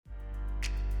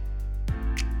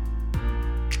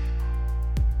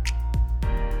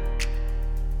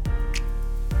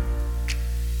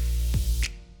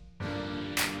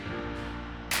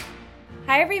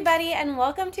Hi, everybody, and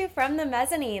welcome to From the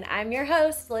Mezzanine. I'm your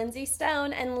host, Lindsay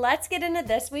Stone, and let's get into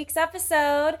this week's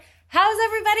episode. How's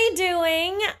everybody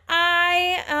doing?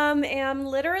 I am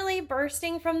literally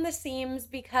bursting from the seams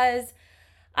because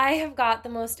I have got the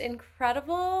most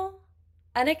incredible,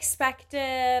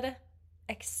 unexpected,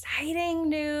 exciting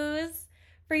news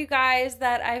for you guys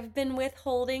that I've been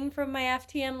withholding from my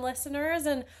FTM listeners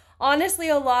and honestly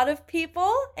a lot of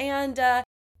people. And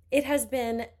it has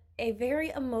been a very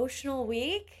emotional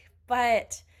week,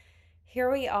 but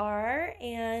here we are,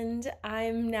 and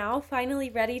I'm now finally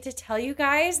ready to tell you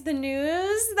guys the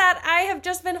news that I have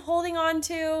just been holding on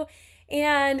to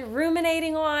and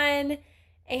ruminating on,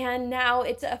 and now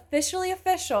it's officially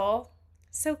official.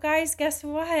 So guys, guess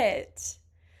what?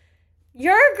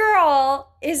 Your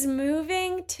girl is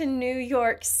moving to New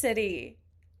York City.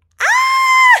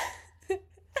 Ah!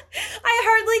 I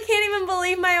hardly can't even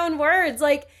believe my own words.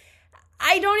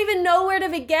 I don't even know where to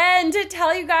begin to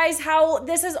tell you guys how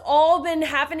this has all been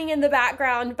happening in the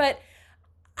background, but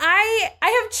I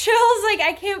have chills.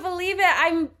 I can't believe it.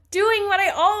 I'm doing what I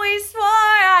always swore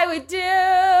I would do.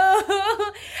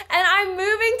 And I'm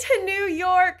moving to New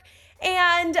York.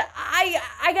 And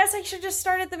I guess I should just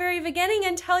start at the very beginning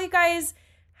and tell you guys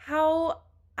how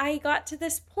I got to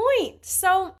this point.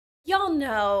 So y'all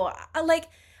know,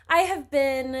 I have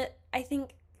been, I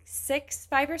think,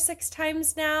 5 or 6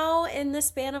 times now in the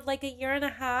span of a year and a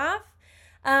half.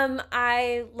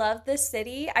 I love this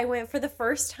city. I went for the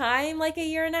first time a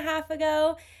year and a half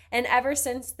ago, and ever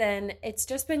since then it's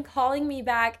just been calling me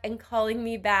back and calling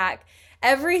me back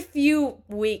every few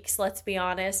weeks. Let's be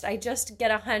honest, I just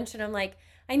get a hunch and I'm like,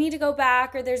 I need to go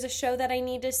back, or there's a show that I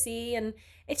need to see, and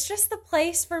it's just the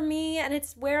place for me and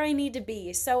it's where I need to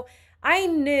be. So I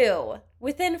knew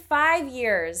within 5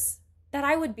 years that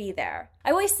I would be there.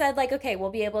 I always said okay,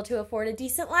 we'll be able to afford a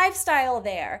decent lifestyle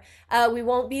there. We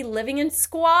won't be living in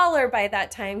squalor by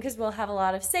that time because we'll have a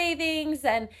lot of savings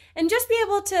and just be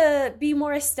able to be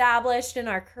more established in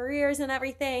our careers and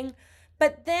everything.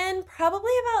 But then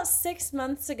probably about 6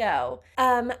 months ago,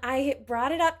 I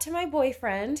brought it up to my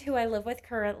boyfriend who I live with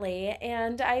currently,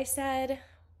 and I said,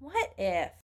 what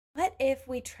if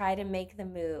we try to make the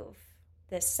move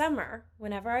this summer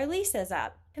whenever our lease is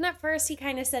up? And at first he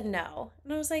kind of said no.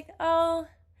 And I was like, oh,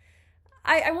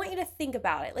 I want you to think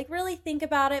about it. Really think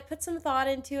about it, put some thought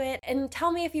into it, and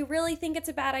tell me if you really think it's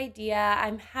a bad idea.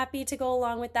 I'm happy to go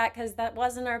along with that because that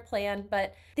wasn't our plan.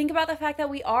 But think about the fact that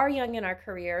we are young in our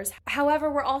careers. However,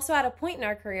 we're also at a point in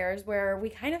our careers where we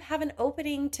kind of have an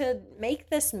opening to make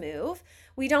this move.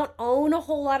 We don't own a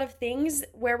whole lot of things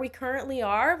where we currently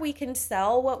are. We can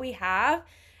sell what we have.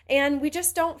 And we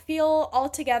just don't feel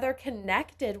altogether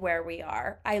connected where we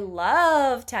are. I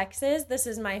love Texas. This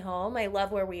is my home. I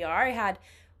love where we are. I had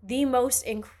the most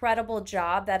incredible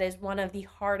job that is one of the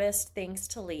hardest things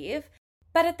to leave.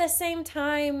 But at the same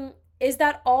time, is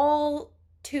that all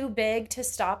too big to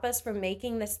stop us from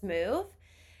making this move?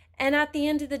 And at the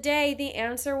end of the day, the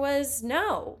answer was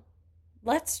no.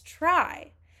 Let's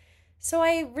try. So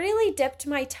I really dipped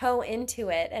my toe into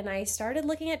it and I started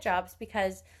looking at jobs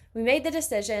because we made the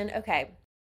decision, okay,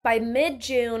 by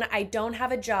mid-June, I don't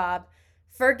have a job.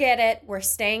 Forget it. We're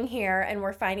staying here and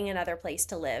we're finding another place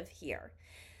to live here.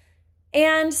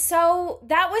 And so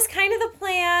that was kind of the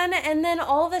plan. And then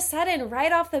all of a sudden,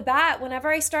 right off the bat, whenever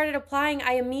I started applying,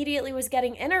 I immediately was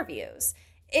getting interviews.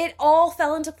 It all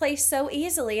fell into place so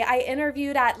easily. I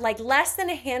interviewed at less than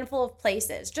a handful of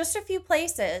places, just a few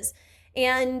places.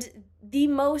 And the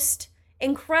most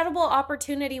incredible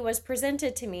opportunity was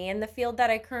presented to me in the field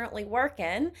that I currently work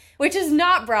in, which is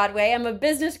not Broadway. I'm a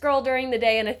business girl during the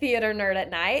day and a theater nerd at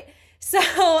night. So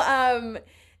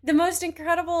the most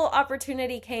incredible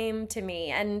opportunity came to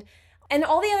me. And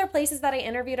all the other places that I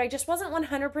interviewed, I just wasn't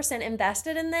 100%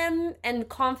 invested in them and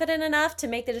confident enough to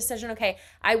make the decision, okay,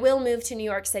 I will move to New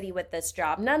York City with this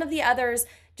job. None of the others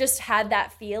just had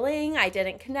that feeling. I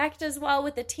didn't connect as well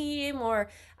with the team, or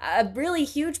a really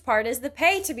huge part is the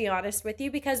pay, to be honest with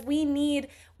you, because we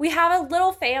have a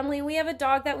little family, we have a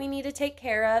dog that we need to take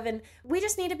care of, and we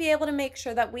just need to be able to make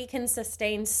sure that we can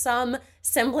sustain some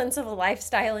semblance of a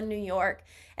lifestyle in New York.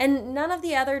 And none of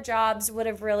the other jobs would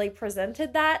have really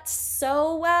presented that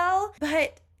so well.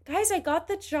 But guys, I got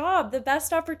the job, the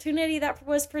best opportunity that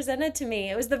was presented to me.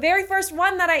 It was the very first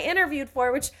one that I interviewed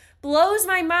for, which blows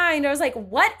my mind. I was like,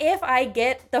 what if I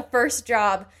get the first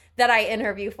job that I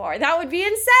interview for? That would be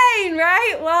insane,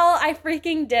 right? Well, I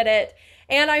freaking did it.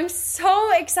 And I'm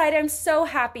so excited. I'm so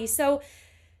happy. So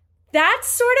that's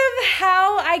sort of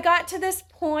how I got to this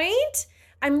point.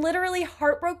 I'm literally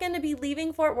heartbroken to be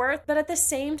leaving Fort Worth, but at the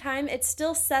same time, it's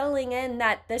still settling in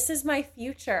that this is my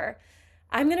future.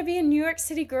 I'm going to be a New York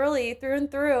City girly through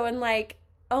and through. And like,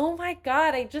 oh my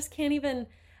God, I can't even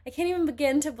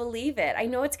begin to believe it. I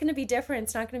know it's going to be different.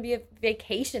 It's not going to be a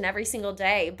vacation every single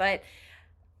day, but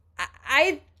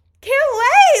I can't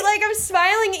wait. Like, I'm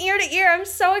smiling ear to ear. I'm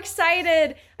so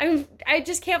excited. I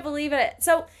just can't believe it.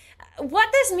 So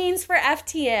what this means for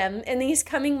FTM in these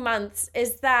coming months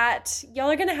is that y'all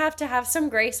are going to have some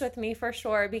grace with me for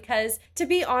sure, because to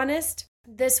be honest,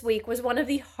 this week was one of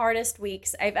the hardest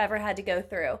weeks I've ever had to go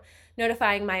through.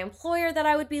 Notifying my employer that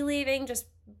I would be leaving just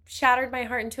shattered my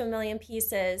heart into a million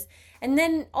pieces. And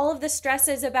then all of the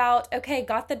stresses about, okay,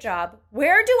 got the job.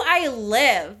 Where do I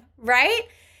live, right?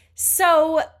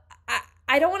 So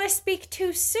I don't want to speak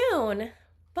too soon,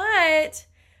 but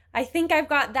I think I've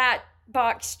got that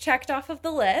box checked off of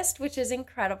the list, which is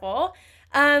incredible.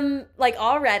 Like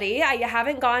already, I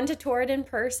haven't gone to tour it in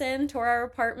person, tour our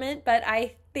apartment, but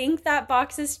I think that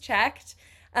box is checked.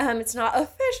 It's not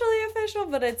officially official,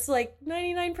 but it's like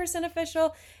 99%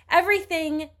 official.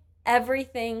 Everything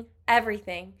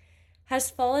has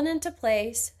fallen into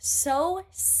place so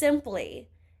simply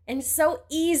and so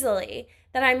easily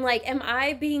that I'm like, am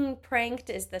I being pranked?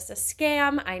 Is this a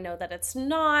scam? I know that it's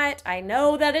not.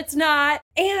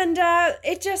 And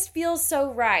it just feels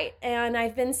so right. And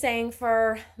I've been saying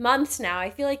for months now, I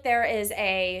feel like there is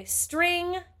a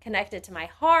string connected to my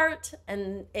heart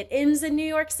and it ends in New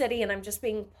York City and I'm just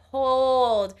being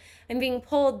pulled. I'm being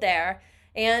pulled there.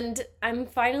 And I'm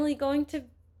finally going to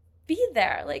be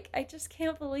there. Like, I just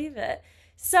can't believe it.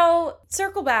 So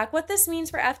circle back. What this means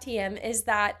for FTM is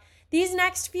that these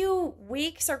next few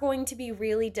weeks are going to be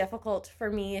really difficult for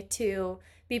me to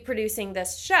be producing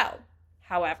this show.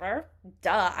 However,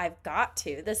 I've got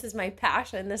to. This is my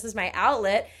passion. This is my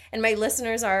outlet. And my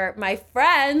listeners are my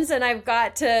friends. And I've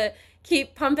got to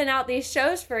keep pumping out these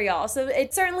shows for y'all. So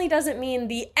it certainly doesn't mean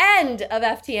the end of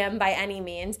FTM by any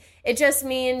means. It just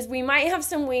means we might have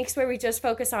some weeks where we just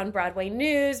focus on Broadway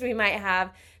news. We might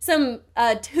have some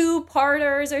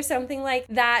two-parters or something like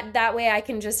that. That way I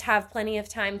can just have plenty of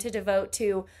time to devote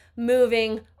to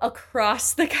moving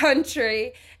across the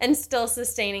country and still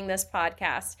sustaining this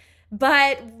podcast.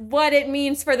 But what it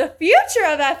means for the future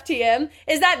of FTM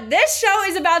is that this show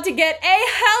is about to get a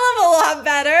hell of a lot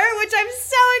better, which I'm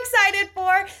so excited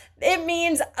for. It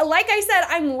means, like I said,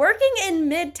 I'm working in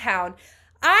Midtown.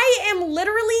 I am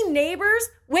literally neighbors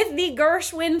with the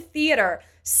Gershwin Theater.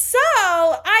 So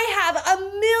I have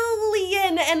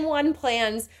 1,000,001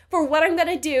 plans for what I'm going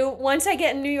to do once I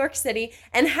get in New York City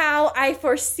and how I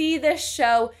foresee this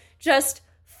show just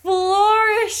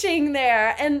flourishing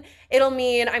there. And it'll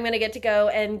mean I'm going to get to go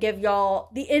and give y'all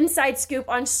the inside scoop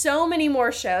on so many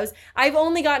more shows. I've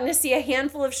only gotten to see a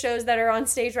handful of shows that are on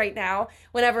stage right now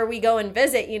whenever we go and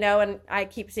visit, and I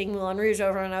keep seeing Moulin Rouge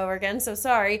over and over again, so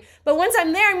sorry. But once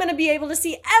I'm there, I'm going to be able to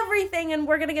see everything, and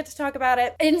we're going to get to talk about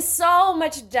it in so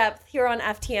much depth here on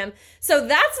FTM. So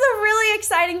that's the really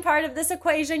exciting part of this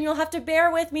equation. You'll have to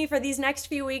bear with me for these next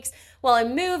few weeks while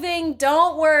I'm moving.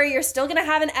 Don't worry, you're still going to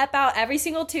have an ep out every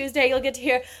single Tuesday. You'll get to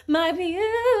hear my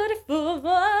beautiful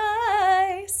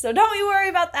voice. So don't you worry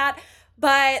about that.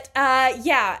 But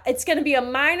yeah, it's going to be a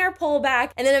minor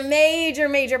pullback and then a major,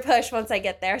 major push once I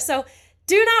get there. So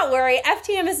do not worry.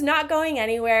 FTM is not going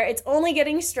anywhere. It's only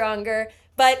getting stronger.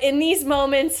 But in these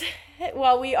moments,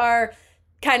 while we are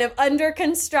kind of under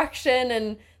construction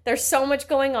and there's so much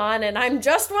going on and I'm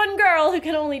just one girl who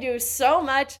can only do so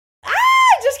much,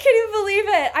 I just can't even believe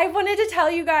it. I wanted to tell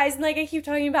you guys, and like I keep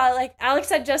talking about, like Alex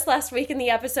said just last week in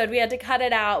the episode, we had to cut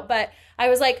it out, but I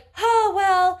was like, oh,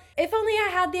 well, if only I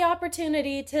had the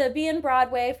opportunity to be in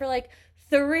Broadway for like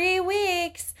 3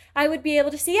 weeks, I would be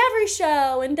able to see every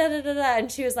show and da-da-da-da.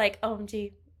 And she was like,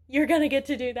 OMG, you're going to get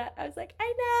to do that. I was like,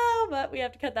 I know, but we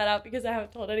have to cut that out because I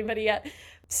haven't told anybody yet.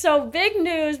 So big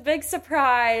news, big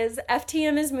surprise.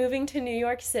 FTM is moving to New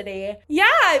York City.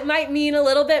 Yeah, it might mean a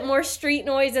little bit more street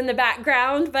noise in the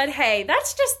background, but hey,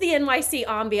 that's just the NYC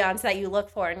ambiance that you look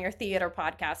for in your theater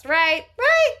podcast, right?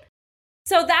 Right?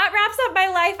 So that wraps up my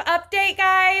life update,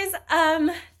 guys.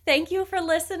 Thank you for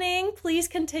listening. Please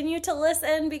continue to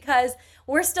listen because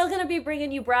we're still going to be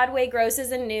bringing you Broadway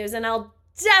grosses and news, and I'll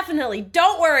definitely,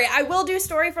 don't worry, I will do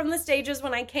story from the stages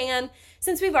when I can,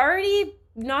 since we've already,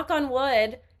 knock on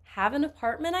wood, have an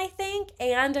apartment, I think,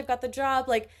 and I've got the job.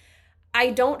 Like,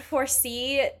 I don't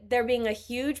foresee there being a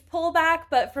huge pullback,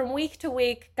 but from week to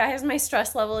week, guys, my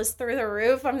stress level is through the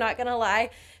roof, I'm not gonna lie.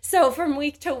 So from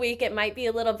week to week, it might be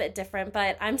a little bit different,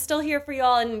 but I'm still here for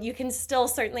y'all, and you can still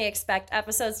certainly expect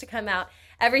episodes to come out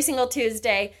every single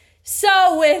Tuesday.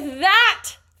 So with that,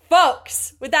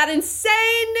 folks, with that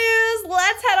insane news,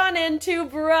 let's head on into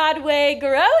Broadway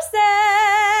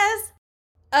grosses.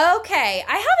 Okay,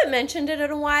 I haven't mentioned it in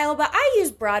a while, but I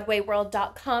use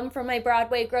BroadwayWorld.com for my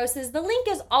Broadway grosses. The link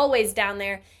is always down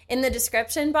there in the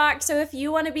description box, so if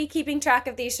you want to be keeping track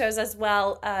of these shows as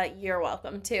well, you're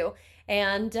welcome to.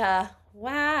 And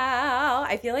wow,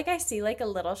 I feel like I see like a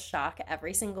little shock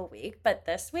every single week, but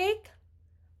this week,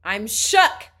 I'm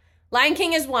shook. Lion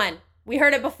King is one. We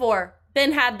heard it before.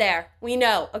 Been had there. We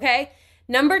know, okay?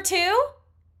 Number 2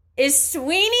 is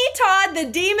Sweeney Todd, the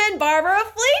Demon Barber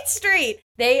of Fleet Street.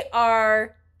 They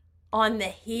are on the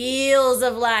heels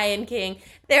of Lion King.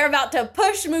 They're about to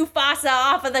push Mufasa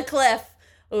off of the cliff.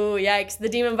 Oh, yikes. The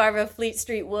Demon Barber of Fleet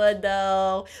Street would,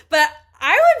 though. But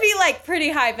I would be, like, pretty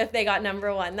hype if they got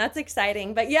number 1. That's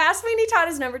exciting. But yeah, Sweeney Todd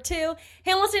is number 2.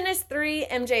 Hamilton is 3.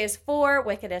 MJ is 4.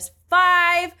 Wicked is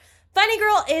 5. Funny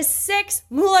Girl is 6.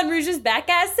 Moulin Rouge is back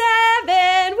at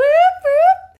 7. Whoop,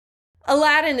 whoop.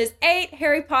 Aladdin is 8.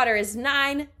 Harry Potter is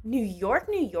 9. New York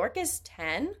is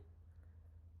 10.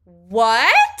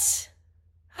 What?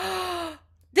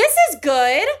 This is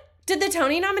good. Did the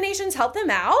Tony nominations help them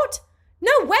out?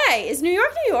 No way. Is New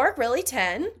York really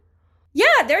 10?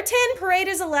 Yeah, they're 10. Parade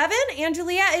is 11. And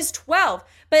Juliet is 12.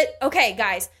 But okay,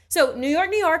 guys. So New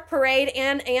York, Parade,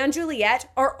 and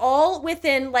Juliet are all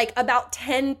within like about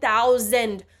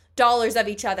 $10,000 of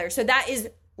each other. So that is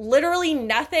literally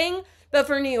nothing. But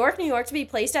for New York to be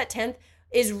placed at 10th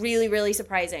is really, really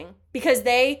surprising because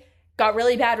they got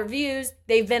really bad reviews.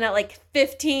 They've been at like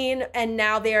 15 and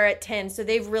now they're at 10. So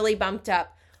they've really bumped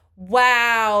up.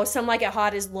 Wow. Some Like It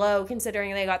Hot is low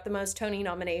considering they got the most Tony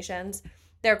nominations.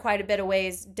 They're quite a bit of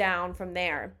ways down from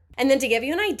there. And then to give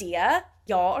you an idea,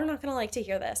 y'all are not going to like to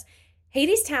hear this.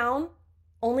 Hadestown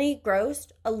only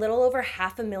grossed a little over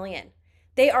 $500,000.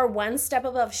 They are one step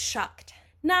above Shucked.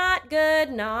 Not good,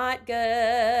 not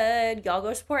good. Y'all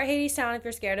go support Hadestown if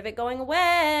you're scared of it going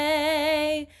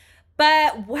away.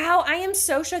 But wow, I am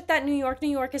so shook that New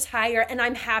York is higher, and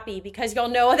I'm happy because y'all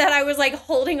know that I was like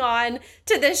holding on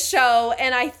to this show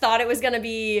and I thought it was going to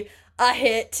be a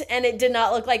hit and it did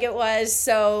not look like it was.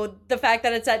 So the fact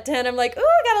that it's at 10, I'm like, ooh,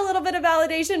 I got a little bit of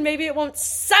validation. Maybe it won't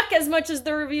suck as much as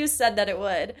the reviews said that it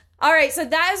would. All right, so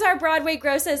that is our Broadway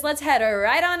grosses. Let's head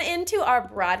right on into our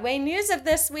Broadway news of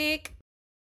this week.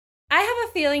 I have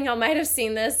a feeling y'all might have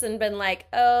seen this and been like,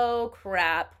 oh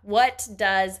crap, what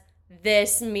does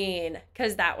this mean?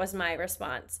 Because that was my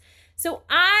response. So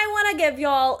I want to give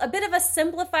y'all a bit of a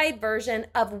simplified version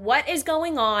of what is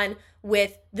going on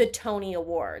with the Tony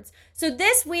Awards. So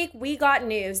this week we got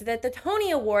news that the Tony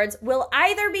Awards will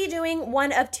either be doing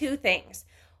one of two things.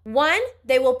 One,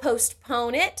 they will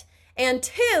postpone it. And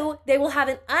two, they will have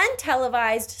an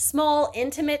untelevised, small,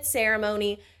 intimate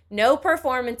ceremony. No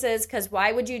performances, because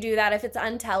why would you do that if it's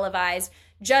untelevised?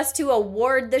 Just to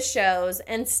award the shows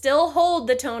and still hold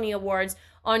the Tony Awards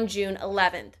on June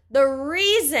 11th. The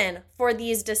reason for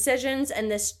these decisions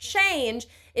and this change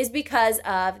is because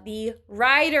of the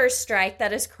writer's strike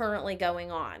that is currently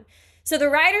going on. So the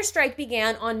writer's strike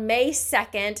began on May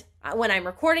 2nd. When I'm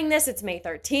recording this, it's May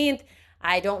 13th.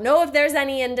 I don't know if there's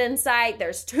any end in sight.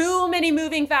 There's too many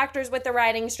moving factors with the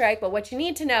writing strike, but what you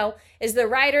need to know is the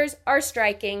writers are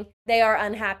striking. They are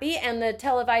unhappy, and the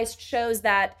televised shows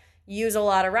that use a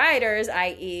lot of writers,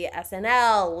 i.e.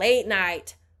 SNL, late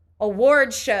night,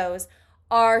 award shows,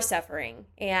 are suffering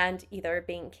and either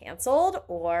being canceled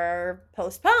or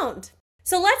postponed.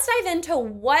 So let's dive into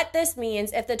what this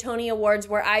means if the Tony Awards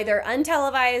were either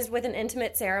untelevised with an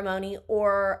intimate ceremony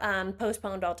or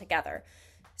postponed altogether.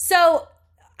 So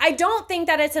I don't think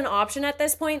that it's an option at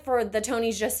this point for the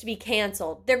Tonys just to be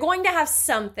canceled. They're going to have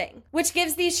something, which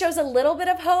gives these shows a little bit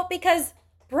of hope because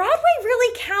Broadway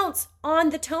really counts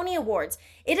on the Tony Awards.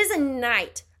 It is a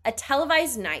night, a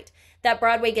televised night, that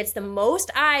Broadway gets the most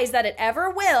eyes that it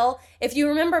ever will. If you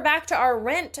remember back to our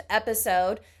Rent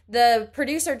episode, the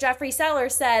producer Jeffrey Seller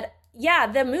said, yeah,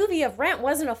 the movie of Rent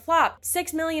wasn't a flop.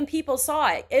 6 million people saw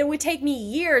it. It would take me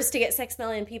years to get 6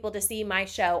 million people to see my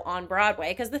show on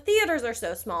Broadway because the theaters are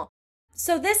so small.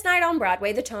 So this night on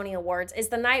Broadway, the Tony Awards, is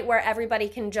the night where everybody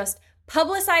can just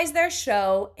publicize their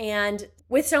show, and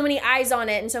with so many eyes on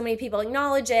it and so many people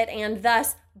acknowledge it and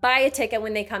thus buy a ticket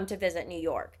when they come to visit New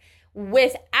York.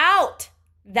 Without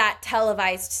that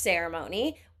televised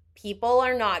ceremony, people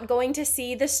are not going to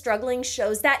see the struggling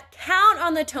shows that count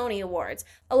on the Tony Awards.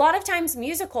 A lot of times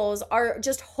musicals are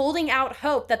just holding out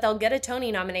hope that they'll get a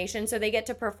Tony nomination so they get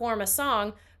to perform a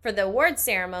song for the awards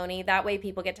ceremony. That way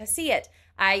people get to see it,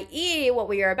 i.e. what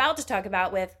we are about to talk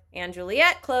about with And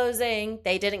Juliet closing.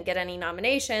 They didn't get any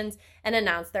nominations and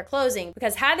announced their closing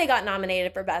because had they got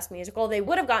nominated for Best Musical, they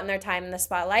would have gotten their time in the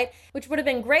spotlight, which would have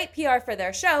been great PR for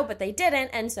their show, but they didn't,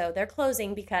 and so they're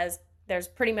closing because there's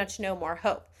pretty much no more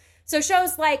hope. So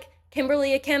shows like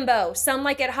Kimberly Akimbo, Some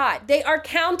Like It Hot. They are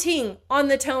counting on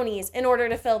the Tonys in order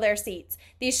to fill their seats.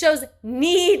 These shows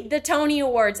need the Tony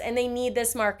Awards and they need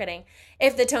this marketing.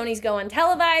 If the Tonys go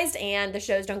untelevised and the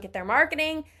shows don't get their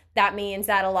marketing, that means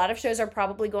that a lot of shows are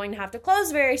probably going to have to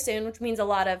close very soon, which means a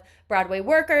lot of Broadway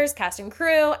workers, cast and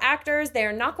crew, actors,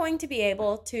 they're not going to be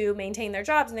able to maintain their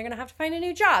jobs and they're going to have to find a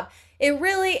new job. It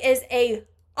really is a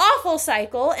awful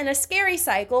cycle and a scary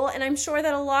cycle, and I'm sure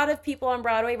that a lot of people on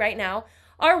Broadway right now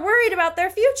are worried about their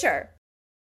future.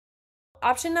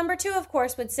 Option number 2, of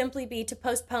course, would simply be to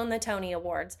postpone the Tony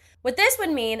Awards. What this would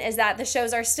mean is that the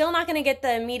shows are still not going to get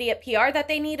the immediate PR that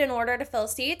they need in order to fill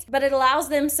seats, but it allows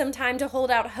them some time to hold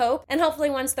out hope, and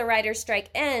hopefully once the writer's strike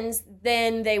ends,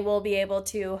 then they will be able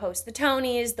to host the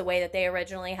Tonys the way that they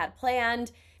originally had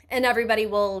planned, and everybody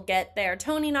will get their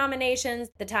Tony nominations,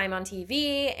 the time on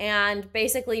TV, and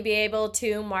basically be able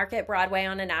to market Broadway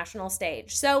on a national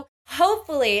stage. So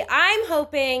hopefully, I'm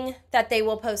hoping that they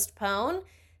will postpone,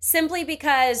 simply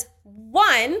because,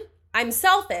 one, I'm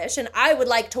selfish and I would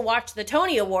like to watch the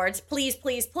Tony Awards. Please,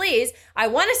 please, please. I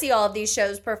want to see all of these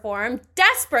shows perform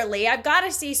desperately. I've got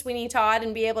to see Sweeney Todd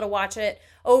and be able to watch it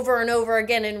over and over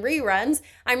again in reruns.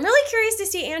 I'm really curious to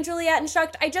see Anne Juliet and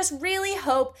Shucked. I just really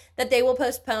hope that they will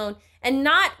postpone and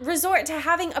not resort to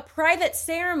having a private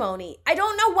ceremony. I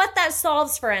don't know what that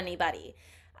solves for anybody.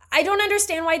 I don't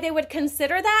understand why they would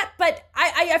consider that, but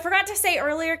I forgot to say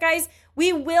earlier, guys,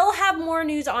 we will have more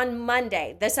news on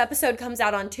Monday. This episode comes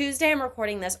out on Tuesday. I'm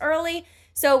recording this early.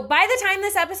 So by the time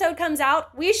this episode comes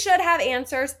out, we should have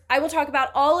answers. I will talk about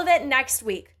all of it next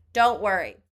week. Don't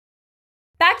worry.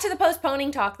 Back to the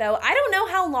postponing talk, though. I don't know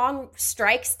how long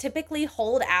strikes typically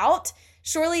hold out.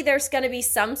 Surely there's going to be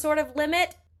some sort of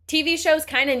limit. TV shows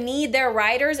kind of need their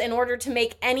writers in order to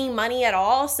make any money at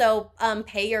all. So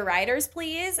pay your writers,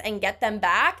 please, and get them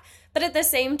back. But at the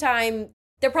same time,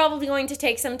 they're probably going to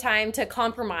take some time to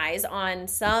compromise on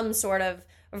some sort of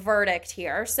verdict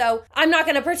here. So I'm not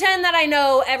going to pretend that I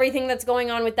know everything that's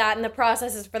going on with that and the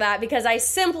processes for that, because I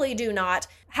simply do not.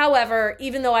 However,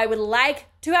 even though I would like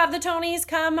to have the Tonys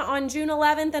come on June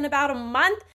 11th in about a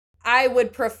month, I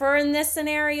would prefer in this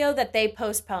scenario that they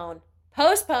postpone,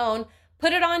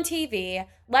 put it on TV,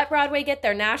 let Broadway get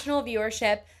their national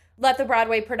viewership, let the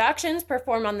Broadway productions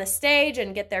perform on the stage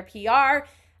and get their PR.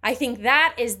 I think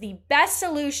that is the best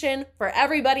solution for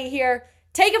everybody here.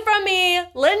 Take it from me,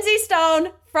 Lindsay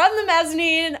Stone, from the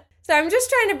Mezzanine. So I'm just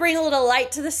trying to bring a little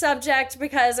light to the subject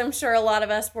because I'm sure a lot of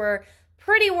us were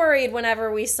pretty worried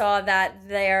whenever we saw that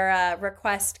their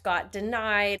request got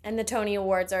denied and the Tony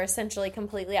Awards are essentially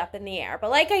completely up in the air.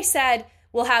 But like I said,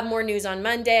 we'll have more news on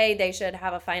Monday. They should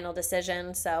have a final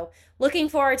decision. So looking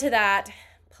forward to that.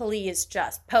 Please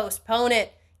just postpone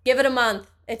it. Give it a month.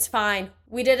 It's fine.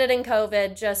 We did it in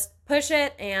COVID. Just push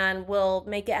it and we'll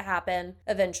make it happen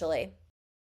eventually.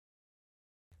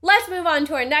 Let's move on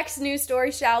to our next news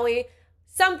story, shall we?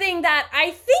 Something that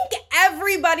I think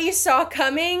everybody saw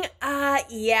coming.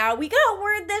 We got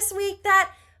word this week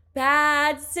that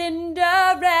Bad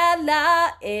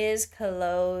Cinderella is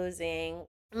closing.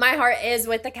 My heart is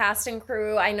with the cast and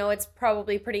crew. I know it's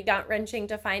probably pretty gut-wrenching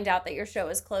to find out that your show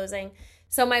is closing.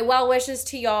 So my well wishes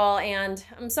to y'all, and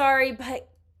I'm sorry, but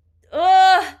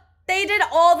they did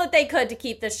all that they could to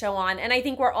keep this show on. And I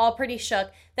think we're all pretty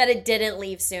shook that it didn't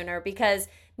leave sooner because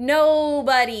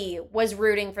nobody was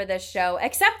rooting for this show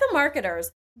except the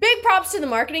marketers. Big props to the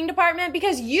marketing department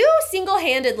because you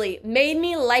single-handedly made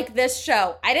me like this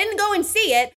show. I didn't go and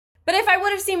see it, but if I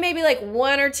would have seen maybe like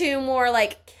one or two more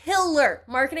like killer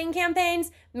marketing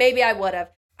campaigns, maybe I would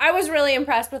have. I was really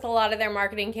impressed with a lot of their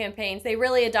marketing campaigns. They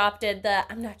really adopted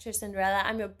the I'm not your Cinderella,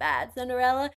 I'm your bad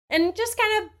Cinderella, and just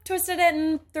kind of twisted it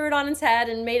and threw it on its head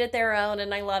and made it their own,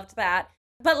 and I loved that.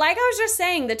 But like I was just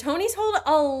saying, the Tonys hold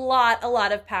a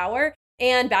lot of power,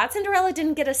 and Bad Cinderella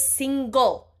didn't get a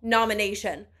single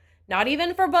nomination. Not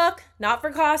even for book, not for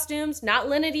costumes, not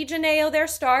Lena DiGeneo, their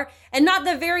star, and not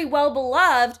the very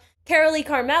well-beloved Carolee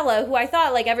Carmela, who I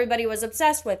thought like everybody was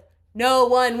obsessed with. No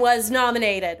one was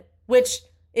nominated, which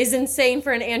is insane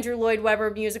for an Andrew Lloyd Webber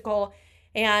musical.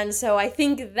 And so I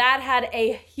think that had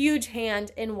a huge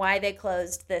hand in why they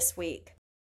closed this week.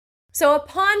 So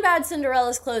upon Bad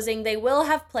Cinderella's closing, they will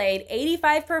have played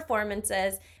 85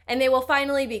 performances, and they will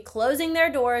finally be closing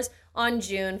their doors on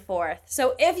June 4th.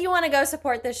 So if you want to go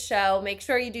support this show, make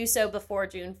sure you do so before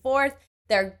June 4th.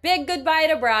 Their big goodbye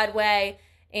to Broadway.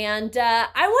 And I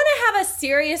want to have a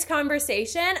serious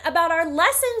conversation about our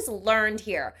lessons learned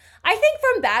here. I think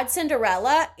from Bad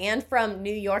Cinderella and from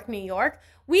New York, New York,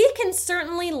 we can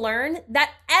certainly learn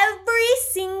that every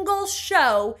single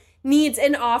show needs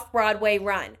an off-Broadway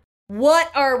run.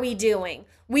 What are we doing?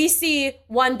 We see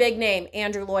one big name,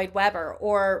 Andrew Lloyd Webber,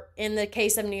 or in the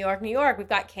case of New York, we've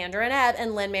got Kendra and Ebb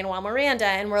and Lin-Manuel Miranda,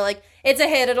 and we're like, it's a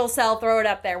hit, it'll sell, throw it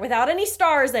up there. Without any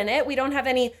stars in it, we don't have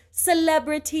any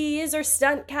celebrities or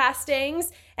stunt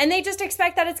castings, and they just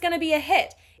expect that it's going to be a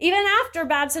hit. Even after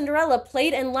Bad Cinderella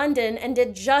played in London and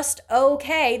did just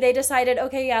okay, they decided,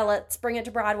 okay, yeah, let's bring it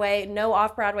to Broadway, no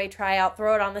off-Broadway tryout,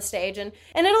 throw it on the stage, and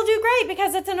it'll do great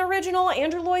because it's an original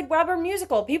Andrew Lloyd Webber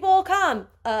musical. People will come.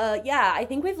 Yeah, I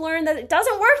think we've learned that it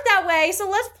doesn't work that way, so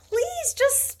let's please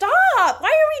just stop. Why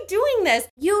are we doing this?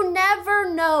 You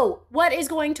never know what is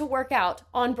going to work out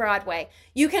on Broadway.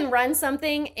 You can run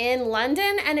something in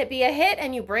London and it be a hit,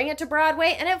 and you bring it to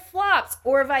Broadway and it flops,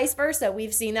 or vice versa.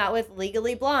 We've seen that with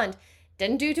Legally Blonde.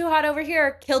 Didn't do too hot over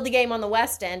here, killed the game on the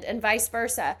West End, and vice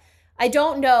versa. I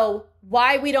don't know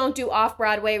why we don't do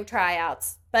off-Broadway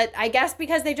tryouts, but I guess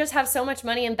because they just have so much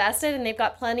money invested and they've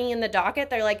got plenty in the docket,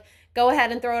 they're like, go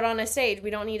ahead and throw it on a stage. We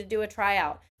don't need to do a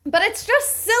tryout. But it's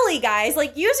just silly, guys.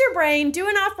 Like, use your brain, do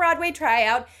an off-Broadway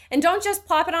tryout, and don't just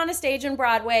plop it on a stage in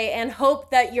Broadway and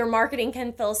hope that your marketing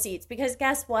can fill seats. Because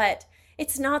guess what?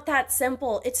 It's not that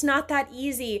simple. It's not that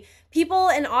easy. People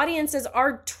and audiences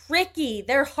are tricky.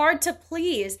 They're hard to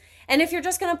please. And if you're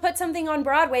just going to put something on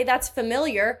Broadway that's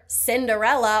familiar,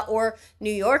 Cinderella or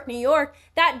New York,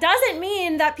 that doesn't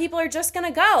mean that people are just going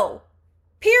to go.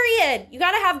 Period. You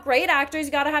got to have great actors.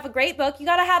 You got to have a great book. You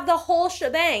got to have the whole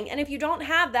shebang. And if you don't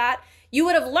have that, you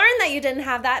would have learned that you didn't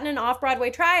have that in an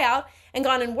off-Broadway tryout and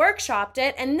gone and workshopped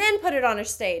it and then put it on a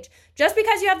stage. Just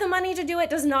because you have the money to do it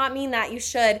does not mean that you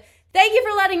should. Thank you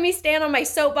for letting me stand on my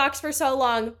soapbox for so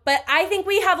long, but I think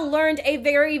we have learned a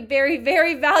very, very,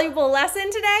 very valuable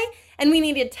lesson today, and we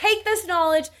need to take this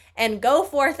knowledge and go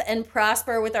forth and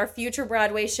prosper with our future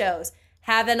Broadway shows.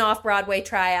 Have an off-Broadway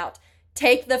tryout.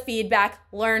 Take the feedback,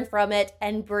 learn from it,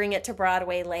 and bring it to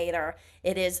Broadway later.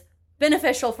 It is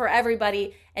beneficial for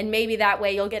everybody, and maybe that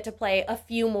way you'll get to play a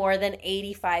few more than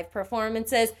 85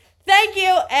 performances. Thank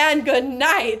you, and good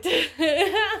night.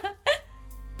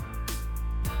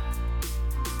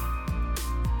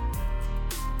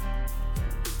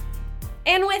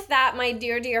 And with that, my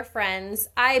dear, dear friends,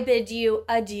 I bid you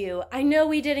adieu. I know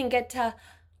we didn't get to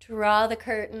draw the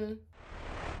curtain.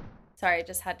 Sorry, I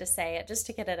just had to say it just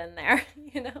to get it in there,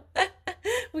 you know.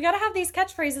 We got to have these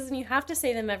catchphrases and you have to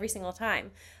say them every single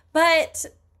time. But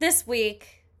this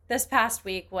past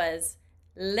week was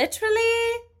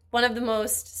literally one of the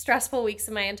most stressful weeks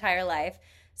of my entire life.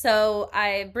 So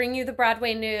I bring you the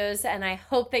Broadway news and I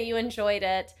hope that you enjoyed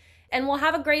it. And we'll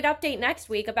have a great update next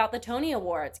week about the Tony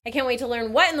Awards. I can't wait to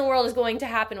learn what in the world is going to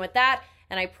happen with that.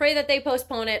 And I pray that they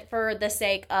postpone it for the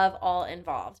sake of all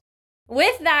involved.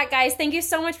 With that, guys, thank you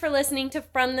so much for listening to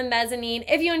From the Mezzanine.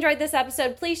 If you enjoyed this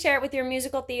episode, please share it with your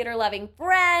musical theater loving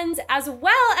friends, as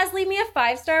well as leave me a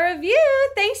 5-star review.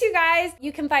 Thanks, you guys.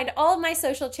 You can find all of my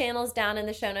social channels down in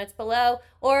the show notes below,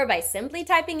 or by simply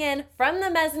typing in From the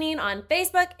Mezzanine on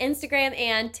Facebook, Instagram,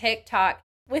 and TikTok.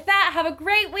 With that, have a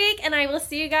great week, and I will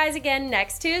see you guys again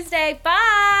next Tuesday.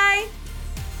 Bye!